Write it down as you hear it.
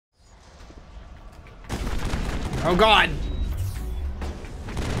Oh god!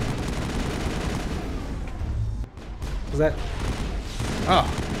 Was that? Oh.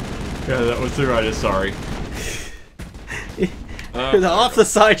 Yeah, that was the right. Sorry. Off the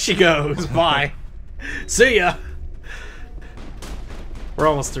side she goes. Bye. See ya. We're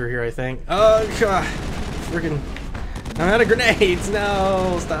almost through here, I think. Oh god. Freaking. I'm out of grenades.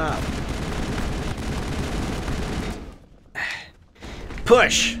 No, stop.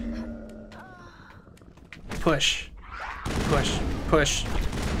 Push. Push. Push. Push.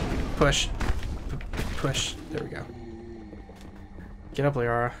 Push. Push. There we go. Get up,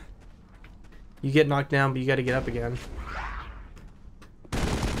 Liara. You get knocked down, but you gotta get up again.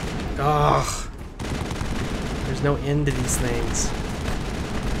 Ugh. There's no end to these things.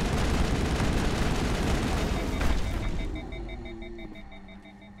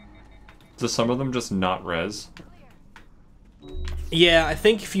 Do some of them just not res? Yeah, I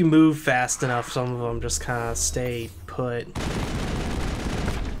think if you move fast enough, some of them just kind of stay put.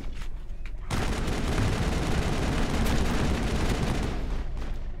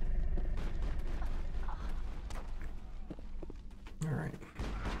 Alright.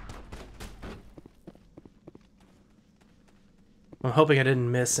 I'm hoping I didn't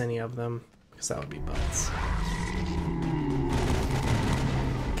miss any of them, because that would be butts.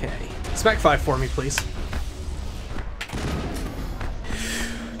 Okay. Spec 5 for me, please.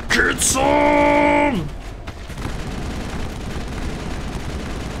 Get some!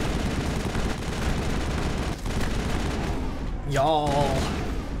 Y'all.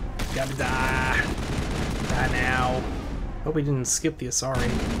 Gotta die. Die now. Hope we didn't skip the Asari. I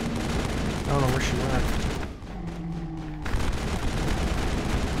don't know where she went.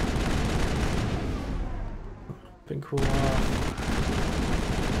 Been cool off.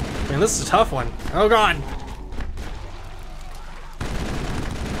 Man, this is a tough one. Oh god!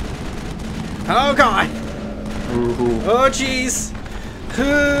 Oh god! Ooh. Oh jeez!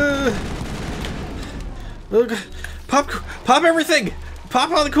 Pop everything!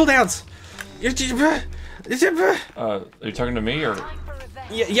 Pop all the cooldowns! Are you talking to me or?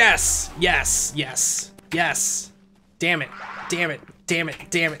 Yes! Yes! Yes! Yes! Damn it! Damn it! Damn it!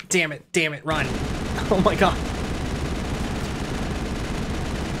 Damn it! Damn it! Damn it! Run! Oh my god!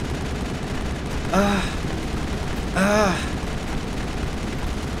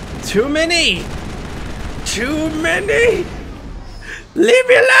 Too many! Too many! Leave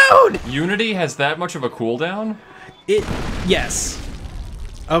me alone! Unity has that much of a cooldown? Yes.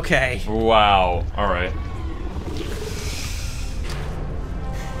 Okay. Wow. Alright.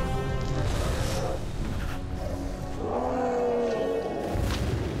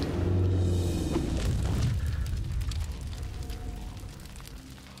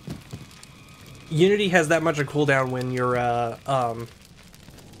 Unity has that much of cooldown when you're a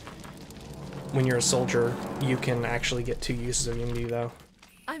soldier. You can actually get 2 uses of Unity though.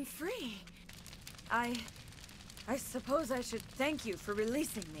 I'm free. I suppose I should thank you for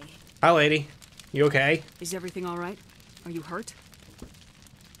releasing me. Hi lady. You okay? Is everything all right? Are you hurt?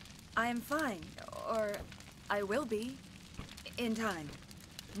 I am fine, or I will be, in time.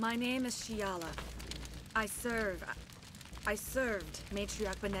 My name is Shiala. I served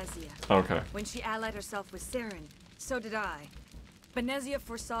Matriarch Benezia. Okay. When she allied herself with Saren, so did I. Benezia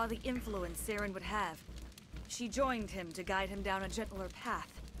foresaw the influence Saren would have. She joined him to guide him down a gentler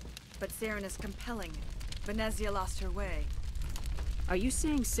path. But Saren is compelling. Benezia lost her way. Are you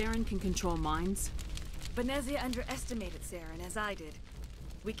saying Saren can control minds? Benezia underestimated Saren, as I did.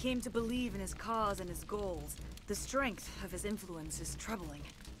 We came to believe in his cause and his goals. The strength of his influence is troubling.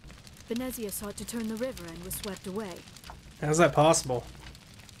 Benezia sought to turn the river and was swept away. How's that possible?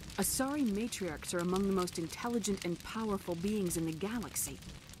 Asari matriarchs are among the most intelligent and powerful beings in the galaxy.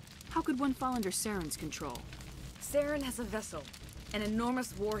 How could one fall under Saren's control? Saren has a vessel, an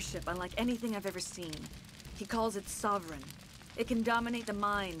enormous warship unlike anything I've ever seen. He calls it Sovereign. It can dominate the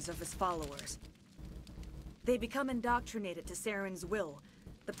minds of his followers. They become indoctrinated to Saren's will.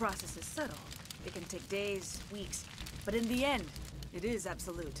 The process is subtle. It can take days, weeks, but in the end, it is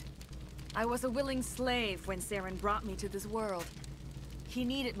absolute. I was a willing slave when Saren brought me to this world. He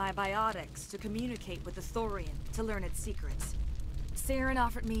needed my biotics to communicate with the Thorian, to learn its secrets. Saren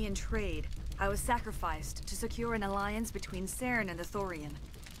offered me in trade. I was sacrificed to secure an alliance between Saren and the Thorian.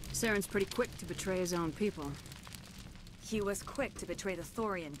 Saren's pretty quick to betray his own people. He was quick to betray the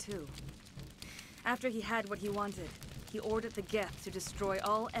Thorian, too. After he had what he wanted, he ordered the Geth to destroy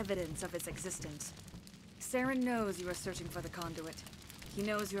all evidence of its existence. Saren knows you are searching for the conduit. He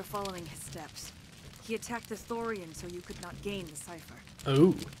knows you are following his steps. He attacked the Thorian so you could not gain the Cipher.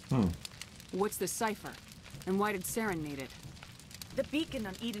 Ooh. What's the Cipher? And why did Saren need it? The beacon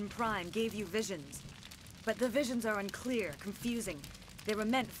on Eden Prime gave you visions. But the visions are unclear, confusing. They were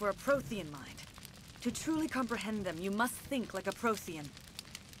meant for a Prothean mind. To truly comprehend them, you must think like a Prothean.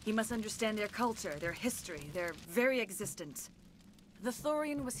 You must understand their culture, their history, their very existence. The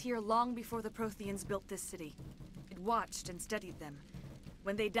Thorian was here long before the Protheans built this city. It watched and studied them.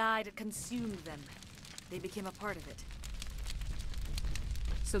 When they died, it consumed them. They became a part of it.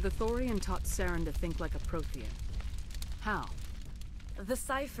 So the Thorian taught Saren to think like a Prothean. How? The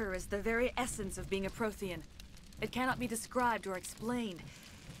Cipher is the very essence of being a Prothean. It cannot be described or explained.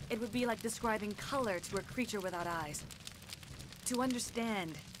 It would be like describing color to a creature without eyes. To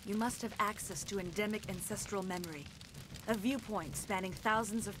understand, you must have access to endemic ancestral memory. A viewpoint spanning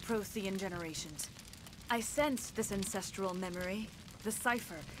thousands of Prothean generations. I sensed this ancestral memory, the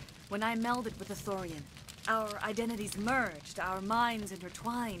Cipher, when I melded with the Thorian. Our identities merged, our minds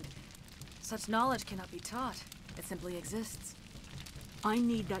intertwined. Such knowledge cannot be taught. It simply exists. I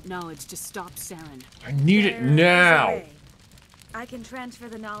need that knowledge to stop Saren. I need it There is a now. way. I can transfer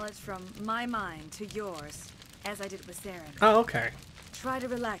the knowledge from my mind to yours, as I did with Saren. Oh, okay. Try to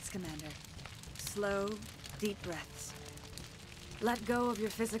relax, Commander. Slow, deep breaths. Let go of your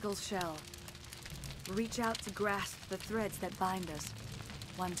physical shell. Reach out to grasp the threads that bind us,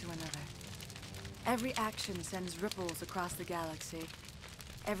 one to another. Every action sends ripples across the galaxy.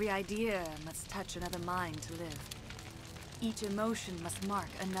 Every idea must touch another mind to live. Each emotion must mark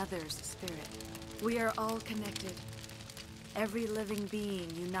another's spirit. We are all connected. Every living being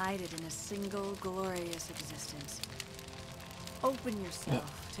united in a single glorious existence. Open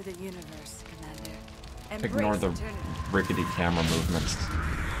yourself to the universe, Commander. Embrace Ignore the eternity. rickety camera movements.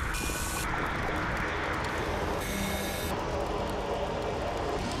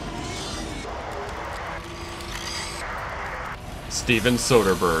 Steven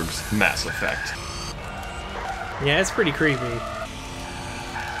Soderbergh's Mass Effect. Yeah, it's pretty creepy.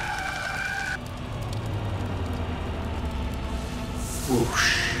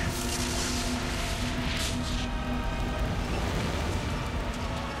 Whoosh.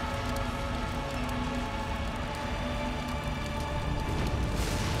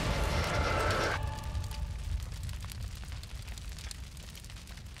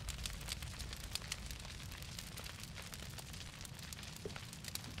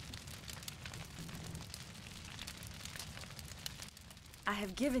 I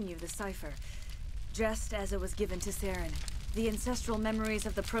have given you the Cipher, just as it was given to Saren. The ancestral memories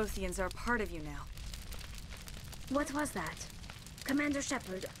of the Protheans are part of you now. What was that? Commander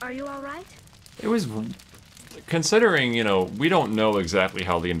Shepard, are you alright? It was, considering, you know, we don't know exactly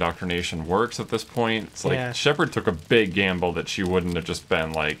how the indoctrination works at this point. It's like, Yeah. Shepard took a big gamble that she wouldn't have just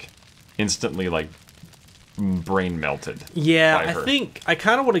been, like, instantly, like, brain melted. Yeah, by her. I think I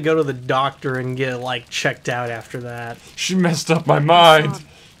kind of want to go to the doctor and get, like, checked out after that. She messed up my mind.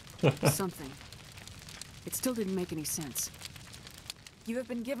 Something. It still didn't make any sense. You have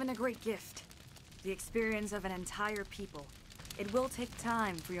been given a great gift. The experience of an entire people. It will take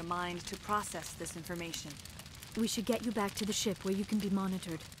time for your mind to process this information. We should get you back to the ship where you can be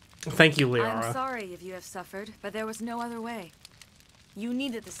monitored. Thank you, I'm Liara. sorry if you have suffered, but there was no other way. You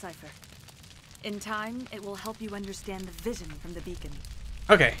needed the Cipher. In time, it will help you understand the vision from the beacon.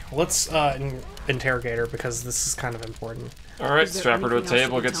 Okay, let's interrogate her because this is kind of important. Alright, Is there strap her to a anything else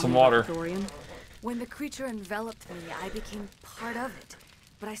table, you can get tell some me about water. the Thorian? When the creature enveloped me, I became part of it.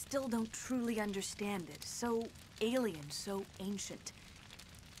 But I still don't truly understand it. So alien, so ancient.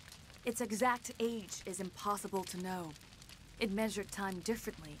 Its exact age is impossible to know. It measured time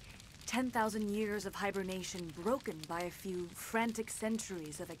differently. 10,000 years of hibernation broken by a few frantic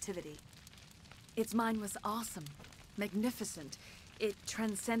centuries of activity. Its mind was awesome, magnificent. It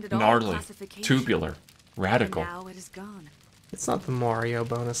transcended all Gnarly, classification. tubular, radical. And now it is gone. It's not the Mario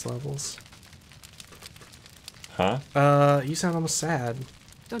bonus levels. Huh? You sound almost sad.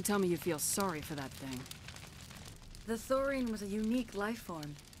 Don't tell me you feel sorry for that thing. The Thorian was a unique life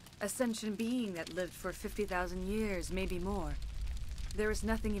form. A sentient being that lived for 50,000 years, maybe more. There is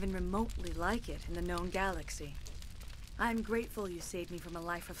nothing even remotely like it in the known galaxy. I'm grateful you saved me from a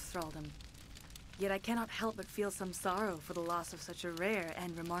life of thraldom. Yet I cannot help but feel some sorrow for the loss of such a rare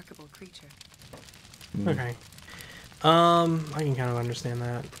and remarkable creature. Okay. I can kind of understand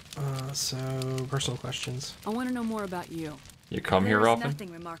that. So, personal questions. I want to know more about you. You come There here is often?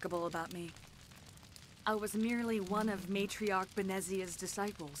 nothing remarkable about me. I was merely one of Matriarch Benezia's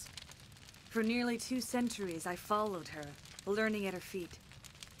disciples. For nearly 2 centuries, I followed her, learning at her feet.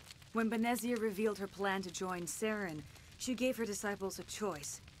 When Benezia revealed her plan to join Saren, she gave her disciples a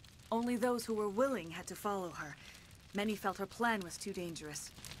choice. Only those who were willing had to follow her. Many felt her plan was too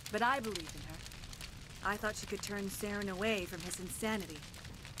dangerous, but I believed in her. I thought she could turn Saren away from his insanity.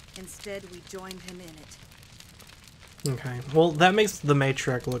 Instead, we joined him in it. Okay. Well, that makes the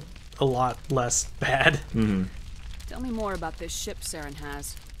matriarch look a lot less bad. Mm-hmm. Tell me more about this ship Saren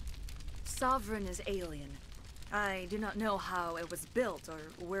has. Sovereign is alien. I do not know how it was built or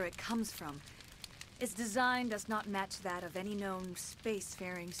where it comes from. Its design does not match that of any known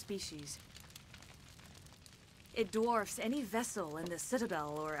spacefaring species. It dwarfs any vessel in the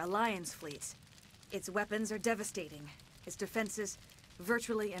Citadel or Alliance fleets. Its weapons are devastating. Its defenses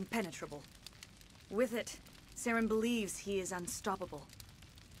virtually impenetrable. With it, Saren believes he is unstoppable.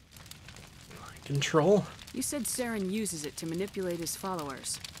 Control? You said Saren uses it to manipulate his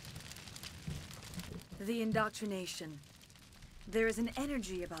followers. The indoctrination. There is an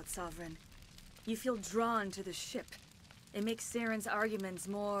energy about Sovereign. You feel drawn to the ship. It makes Saren's arguments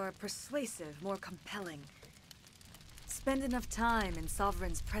more persuasive, more compelling. Spend enough time in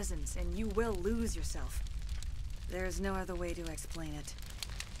Sovereign's presence and you will lose yourself. There is no other way to explain it.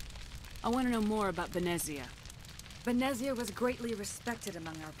 I want to know more about Venezia. Venezia was greatly respected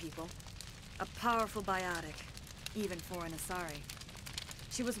among our people. A powerful biotic, even for an Asari.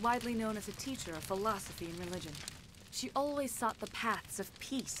 She was widely known as a teacher of philosophy and religion. She always sought the paths of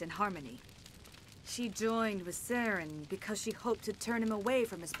peace and harmony. She joined with Saren because she hoped to turn him away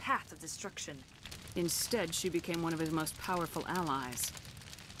from his path of destruction. Instead, she became one of his most powerful allies.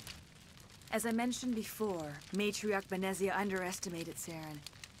 As I mentioned before, Matriarch Venezia underestimated Saren.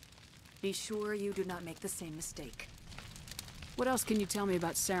 Be sure you do not make the same mistake. What else can you tell me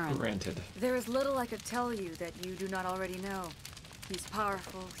about Saren? Granted. There is little I could tell you that you do not already know. He's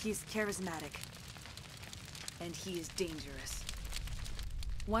powerful, he's charismatic, and he is dangerous.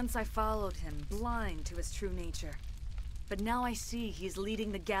 Once I followed him, blind to his true nature. But now I see he's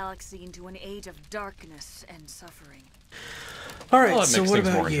leading the galaxy into an age of darkness and suffering. Alright, Well, that so makes what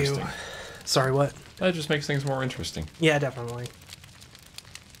things more about you? interesting. Sorry, what? That just makes things more interesting. Yeah, definitely.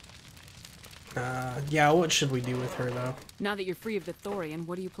 Yeah, what should we do with her, though? Now that you're free of the Thorian,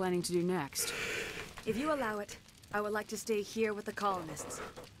 what are you planning to do next? If you allow it, I would like to stay here with the colonists.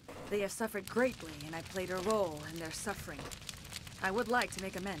 They have suffered greatly, and I played a role in their suffering. I would like to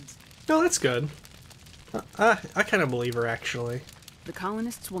make amends. No, that's good. I kind of believe her, actually. The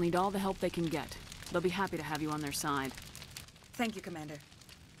colonists will need all the help they can get. They'll be happy to have you on their side. Thank you, Commander.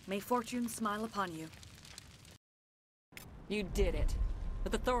 May fortune smile upon you. You did it.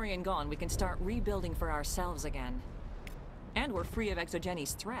 With the Thorian gone, we can start rebuilding for ourselves again. And we're free of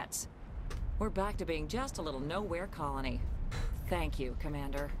Exogenes' threats. We're back to being just a little nowhere colony. Thank you,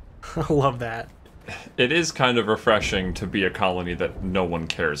 Commander. I love that. It is kind of refreshing to be a colony that no one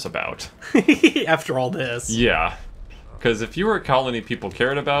cares about. After all this. Yeah. Because if you were a colony people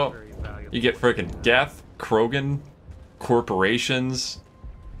cared about, you get frickin' death, Krogan, corporations,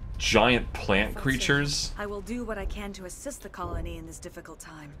 giant plant creatures. I will do what I can to assist the colony in this difficult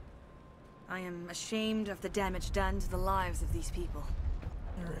time. I am ashamed of the damage done to the lives of these people.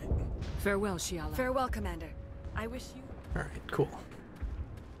 Alright. Farewell, Shiala. Farewell, Commander. I wish you... Alright, cool.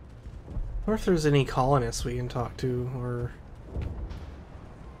 I wonder if there's any colonists we can talk to, or...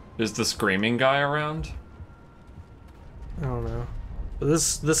 Is the screaming guy around? I don't know. But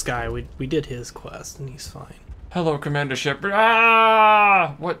this guy, we did his quest, and he's fine. Hello, Commander Shepard.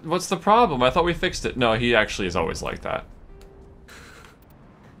 Ah! What's the problem? I thought we fixed it. No, he actually is always like that.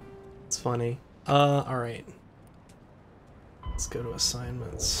 It's funny. Alright. Let's go to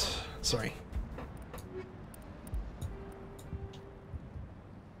assignments. Sorry.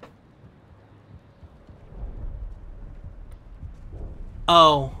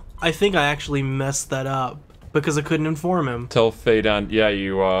 Oh, I think I actually messed that up because I couldn't inform him. Tell Faye down. Yeah,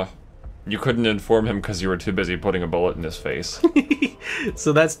 you couldn't inform him because you were too busy putting a bullet in his face.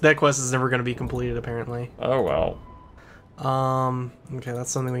 So that quest is never going to be completed, apparently. Oh well. Okay,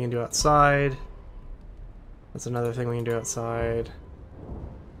 that's something we can do outside. That's another thing we can do outside.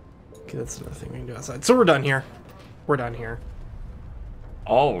 Okay, that's another thing we can do outside. So we're done here. We're done here.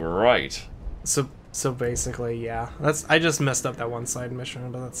 All right. So basically, yeah. I just messed up that one side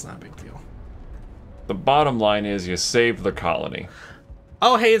mission, but that's not a big deal. The bottom line is you saved the colony.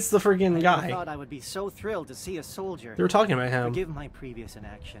 Oh, hey, it's the freaking I guy. thought I would be so thrilled to see a soldier. They were talking about him. Forgive my previous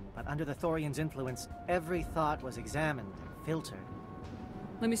inaction, but under the Thorian's influence, every thought was examined and filtered.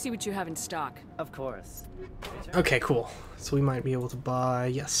 Let me see what you have in stock. Of course. Okay, cool. So we might be able to buy,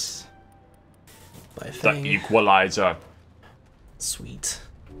 yes. Buy a The thing. Equalizer. Sweet.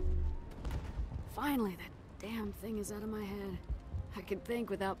 Finally, that damn thing is out of my head. I can think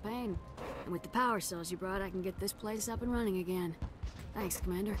without pain. And with the power cells you brought, I can get this place up and running again. Thanks,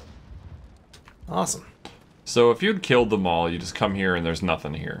 Commander. Awesome. So if you'd killed them all, you just come here and there's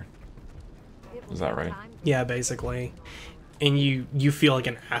nothing here. Is that right? Yeah, basically. And you feel like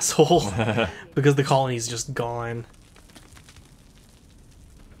an asshole because the colony's just gone.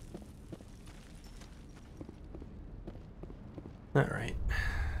 Alright.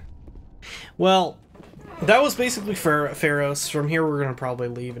 Well, that was basically Pharos. From here, we're gonna probably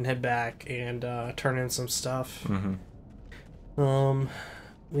leave and head back and turn in some stuff.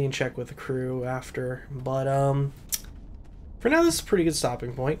 We can check with the crew after. But, for now, this is a pretty good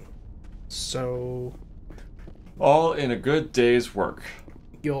stopping point. So... all in a good day's work.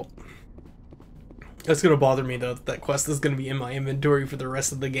 Yup. It's gonna bother me, though, that quest is gonna be in my inventory for the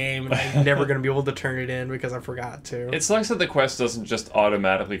rest of the game, and I'm never gonna be able to turn it in because I forgot to. It sucks that the quest doesn't just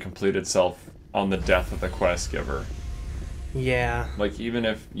automatically complete itself on the death of the quest giver. Yeah. Like, even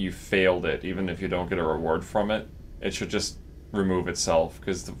if you failed it, even if you don't get a reward from it, it should just remove itself,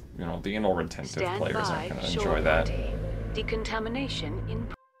 because, you know, the inattentive players aren't gonna enjoy that. Decontamination in...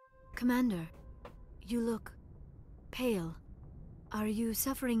 Commander, you look pale. Are you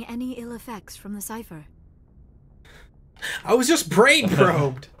suffering any ill effects from the Cipher? I was just brain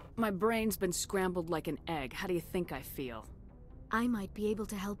probed! My brain's been scrambled like an egg. How do you think I feel? I might be able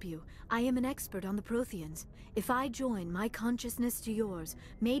to help you. I am an expert on the Protheans. If I join my consciousness to yours,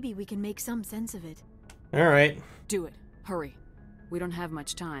 maybe we can make some sense of it. Alright. Do it. Hurry. We don't have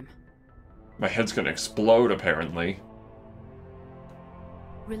much time. My head's gonna explode, apparently.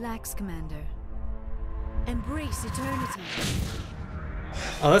 Relax, Commander. Embrace eternity.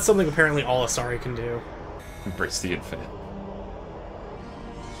 Oh, that's something apparently all Asari can do. Embrace the infinite.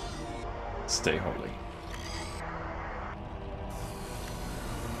 Stay holy.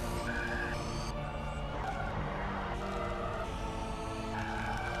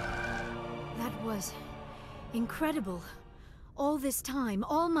 That was incredible. All this time,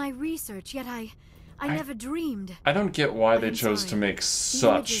 all my research, yet I never dreamed. I don't get why they I'm chose sorry. to make The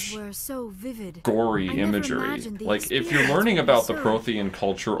such images were so vivid. gory I never imagery. imagined the Like, if you're experience learning would be about the so Prothean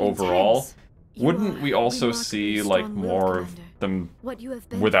culture overall, intense. You wouldn't are we also remarkably see, like, strong-willed, more of Commander. them What you have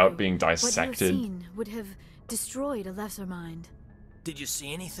been without through, being what you have dissected? seen would have destroyed a lesser mind. Did you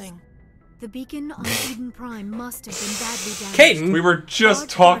see anything? The beacon on Eden Prime must have been badly damaged. Caden! We were just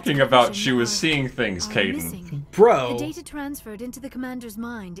Large talking parts of about vision she was are- seeing things, are Caden. missing. Bro. The data transferred into the commander's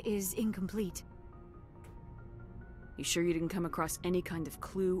mind is incomplete. You sure you didn't come across any kind of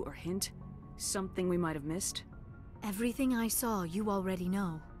clue or hint? Something we might have missed? Everything I saw, you already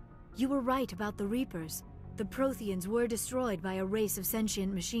know. You were right about the Reapers. The Protheans were destroyed by a race of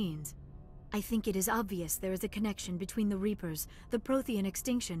sentient machines. I think it is obvious there is a connection between the Reapers, the Prothean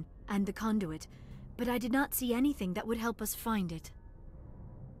extinction, and the Conduit, but I did not see anything that would help us find it.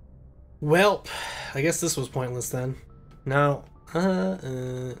 Well, I guess this was pointless then. No.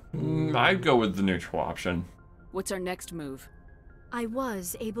 I'd go with the neutral option. What's our next move? I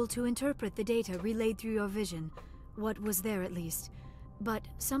was able to interpret the data relayed through your vision, what was there at least, but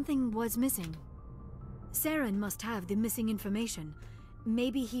something was missing. Saren must have the missing information.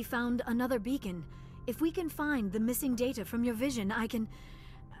 Maybe he found another beacon. If we can find the missing data from your vision, I can...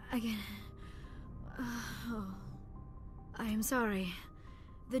 Oh. I am sorry.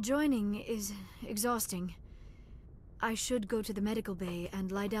 The joining is exhausting. I should go to the medical bay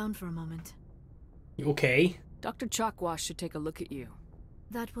and lie down for a moment. You okay? Dr. Chalkwash should take a look at you.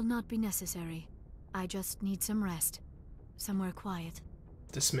 That will not be necessary. I just need some rest. Somewhere quiet.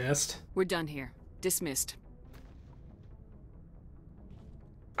 Dismissed. We're done here. Dismissed.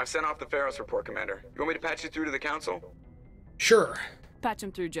 I've sent off the Pharos report, Commander. You want me to patch you through to the Council? Sure. Patch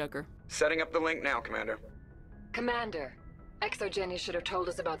him through, Joker. Setting up the link now, Commander. Commander, Exogeny should have told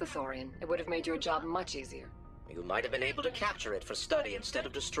us about the Thorian. It would have made your job much easier. You might have been able to capture it for study instead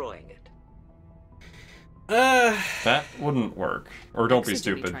of destroying it. That wouldn't work. Or don't be Exogeny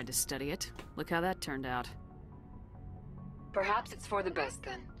stupid. tried to study it. Look how that turned out. Perhaps it's for the best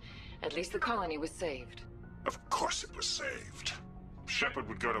then. At least the colony was saved. Of course it was saved. Shepard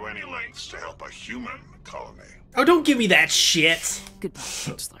would go to any lengths to help a human colony. Oh, don't give me that shit! Goodbye,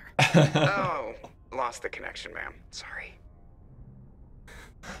 Chancellor. Oh, lost the connection, ma'am. Sorry.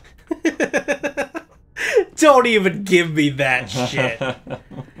 Don't even give me that shit.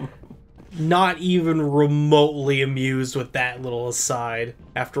 Not even remotely amused with that little aside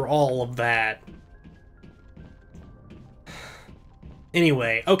after all of that.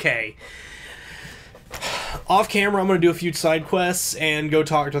 Anyway, okay. Off camera, I'm going to do a few side quests and go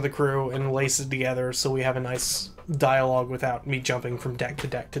talk to the crew and lace it together so we have a nice dialogue without me jumping from deck to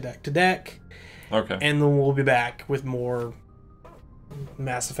deck to deck to deck. Okay. And then we'll be back with more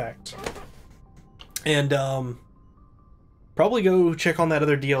Mass Effect. And, probably go check on that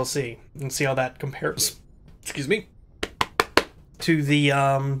other DLC and see how that compares, excuse me, to the,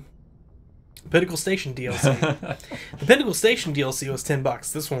 Pinnacle Station DLC. The Pinnacle Station DLC was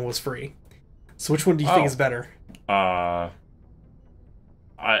 $10. This one was free. So which one do you think is better? I'm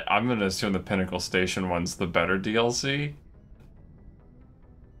gonna assume the Pinnacle Station one's the better DLC.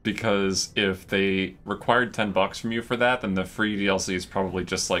 Because if they required $10 from you for that, then the free DLC is probably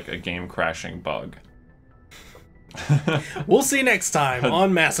just like a game crashing bug. We'll see next time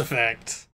on Mass Effect.